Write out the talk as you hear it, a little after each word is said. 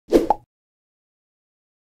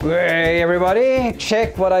Hey everybody,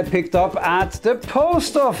 check what I picked up at the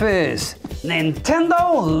post office.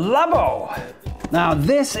 Nintendo Labo. Now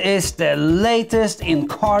this is the latest in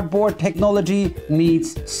cardboard technology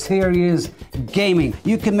meets serious gaming.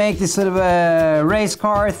 You can make this sort of a race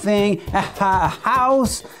car thing, a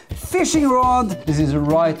house, fishing rod. This is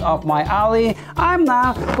right up my alley. I'm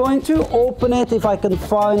now going to open it if I can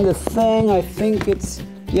find the thing. I think it's,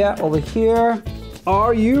 yeah, over here.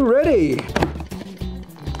 Are you ready?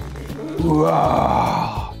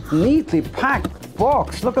 Wow, neatly packed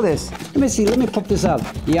box. Look at this. Let me see, let me pop this out.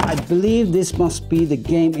 Yeah, I believe this must be the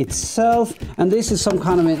game itself. And this is some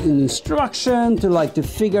kind of an instruction to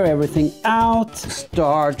figure everything out.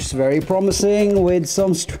 Starts very promising with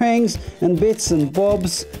some strings and bits and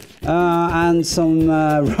bobs. And some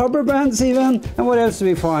rubber bands even. And what else do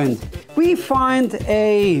we find? We find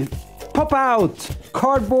a pop-out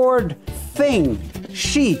cardboard thing.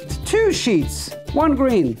 Sheet. 2 sheets. 1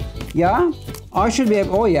 green. Yeah, I should be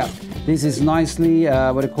able, oh yeah, this is nicely,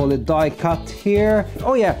 what do you call it, die cut here.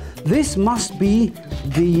 Oh yeah, this must be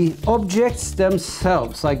the objects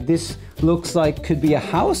themselves. Like this looks like could be a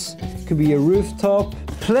house, could be a rooftop.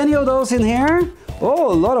 Plenty of those in here. Oh,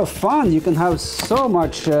 a lot of fun. You can have so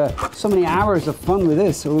much, so many hours of fun with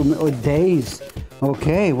this, or days.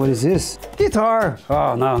 Okay, what is this? Guitar.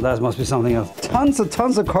 Oh no, that must be something else. Tons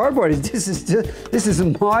of cardboard. This is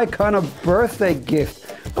my kind of birthday gift.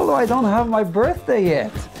 Although I don't have my birthday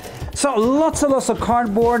yet. So lots and lots of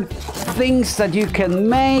cardboard, things that you can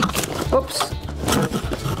make. Oops.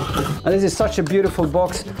 And this is such a beautiful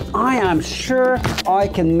box. I am sure I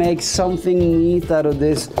can make something neat out of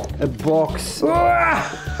this box.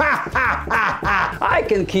 I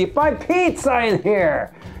can keep my pizza in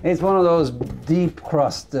here. It's one of those deep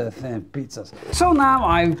crust pizzas. So now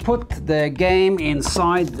I've put the game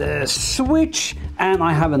inside the Switch and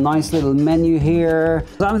I have a nice little menu here.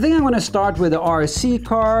 So I think I'm going to start with the RC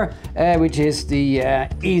car, which is the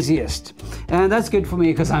easiest. And that's good for me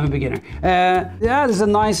because I'm a beginner. Yeah, there's a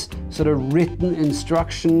nice sort of written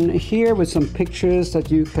instruction here with some pictures that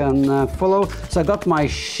you can follow. So I got my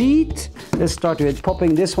sheet. Let's start with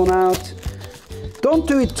popping this one out. Don't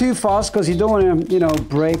do it too fast because you don't want to,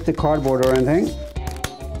 break the cardboard or anything.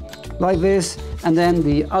 Like this. And then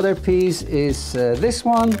the other piece is this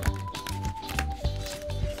one.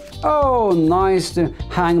 Oh, nice to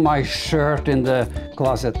hang my shirt in the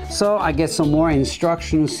closet. So I get some more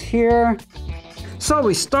instructions here. So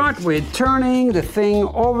we start with turning the thing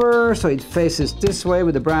over so it faces this way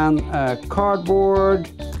with the brown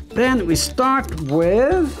cardboard. Then we start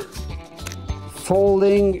with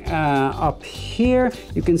folding up here.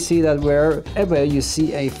 You can see that wherever you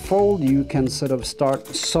see a fold, you can sort of start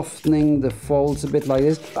softening the folds a bit like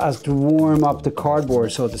this as to warm up the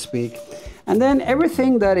cardboard, so to speak. And then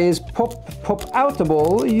everything that is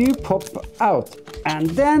pop-outable, you pop out. And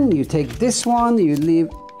then you take this one, you leave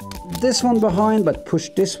this one behind, but push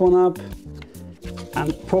this one up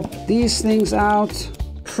and pop these things out.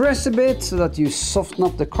 Press a bit so that you soften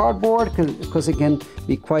up the cardboard because it can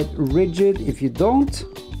be quite rigid if you don't.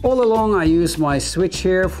 All along I use my switch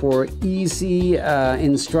here for easy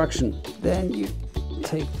instruction. Then you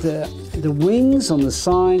take the wings on the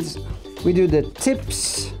sides. We do the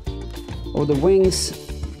tips of the wings,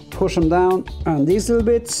 push them down and these little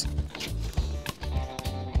bits.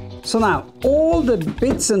 So now all the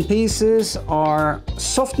bits and pieces are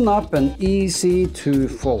softened up and easy to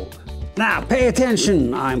fold. Now pay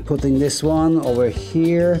attention, I'm putting this one over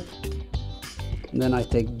here. And then I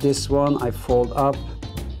take this one, I fold up.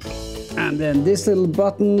 And then this little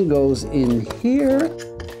button goes in here.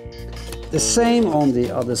 The same on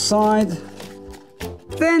the other side.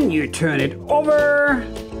 Then you turn it over.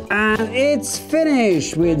 And it's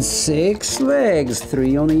finished with 6 legs,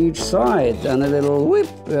 3 on each side. And a little whip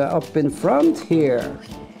up in front here.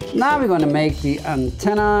 Now we're going to make the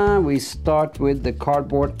antenna. We start with the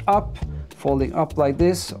cardboard up, folding up like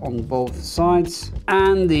this on both sides.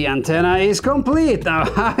 And the antenna is complete. Now,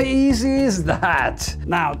 how easy is that?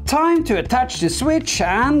 Now, time to attach the Switch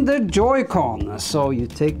and the Joy-Con. So you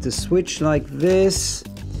take the Switch like this,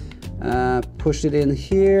 push it in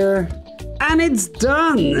here, and it's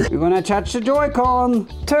done. We're going to attach the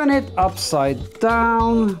Joy-Con, turn it upside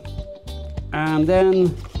down, and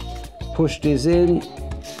then push this in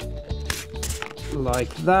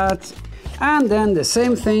like that. And then the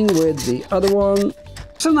same thing with the other one.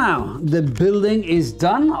 So now the building is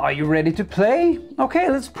done. Are you ready to play? Okay,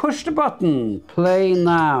 let's push the button. Play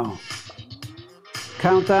now.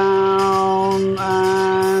 Countdown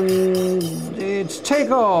and it's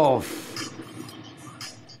takeoff.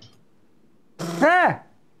 Ah!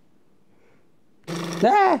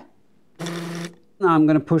 Ah! Now I'm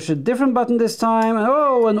gonna push a different button this time.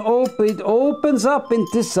 Oh, and it opens up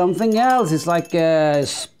into something else. It's like a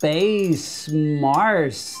space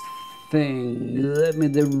Mars thing. Let me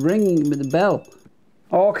the ring with the bell.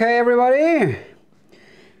 Okay, everybody.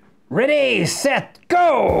 Ready, set,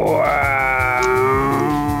 go!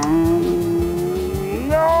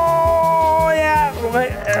 Oh, yeah!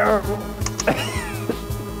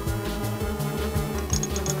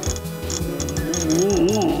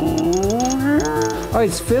 Oh,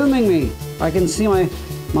 it's filming me. I can see my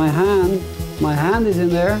hand. My hand is in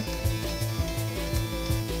there.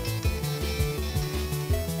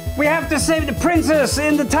 We have to save the princess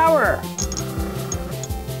in the tower.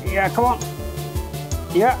 Yeah, come on.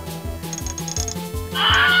 Yeah.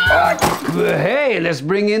 Hey, let's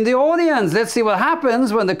bring in the audience. Let's see what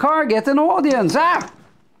happens when the car gets an audience. Ah!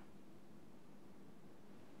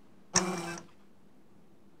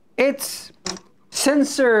 It's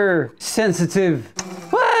sensor sensitive.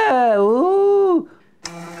 Whoa.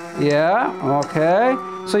 Yeah, okay.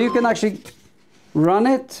 So you can actually run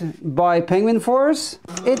it by penguin force.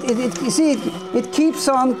 You see, it keeps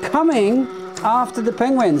on coming after the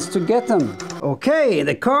penguins to get them. Okay,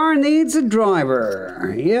 the car needs a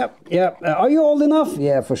driver. Yep. Are you old enough?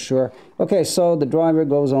 Yeah, for sure. Okay, so the driver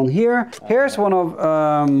goes on here. Here's one of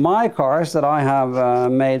my cars that I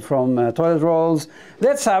have made from toilet rolls.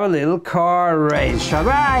 Let's have a little car race, shall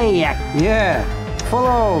we? Yeah,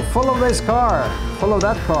 follow this car. Follow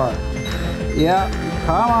that car. Yeah,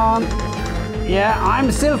 come on. Yeah,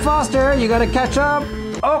 I'm still faster. You gotta catch up.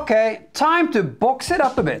 Okay, time to box it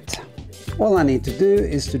up a bit. All I need to do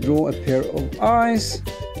is to draw a pair of eyes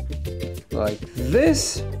like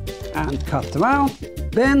this and cut them out.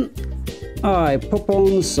 Then I pop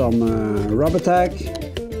on some rubber tack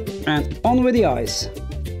and on with the eyes.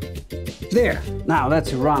 There, now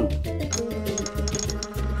let's run.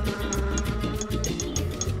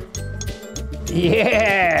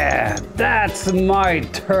 Yeah, that's my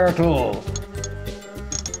turtle.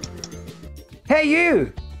 Hey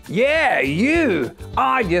you! Yeah, you!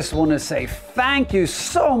 I just want to say thank you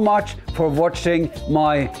so much for watching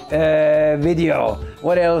my video.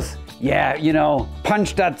 What else? Yeah, you know,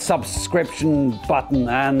 punch that subscription button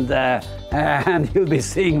and you'll be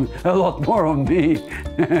seeing a lot more of me.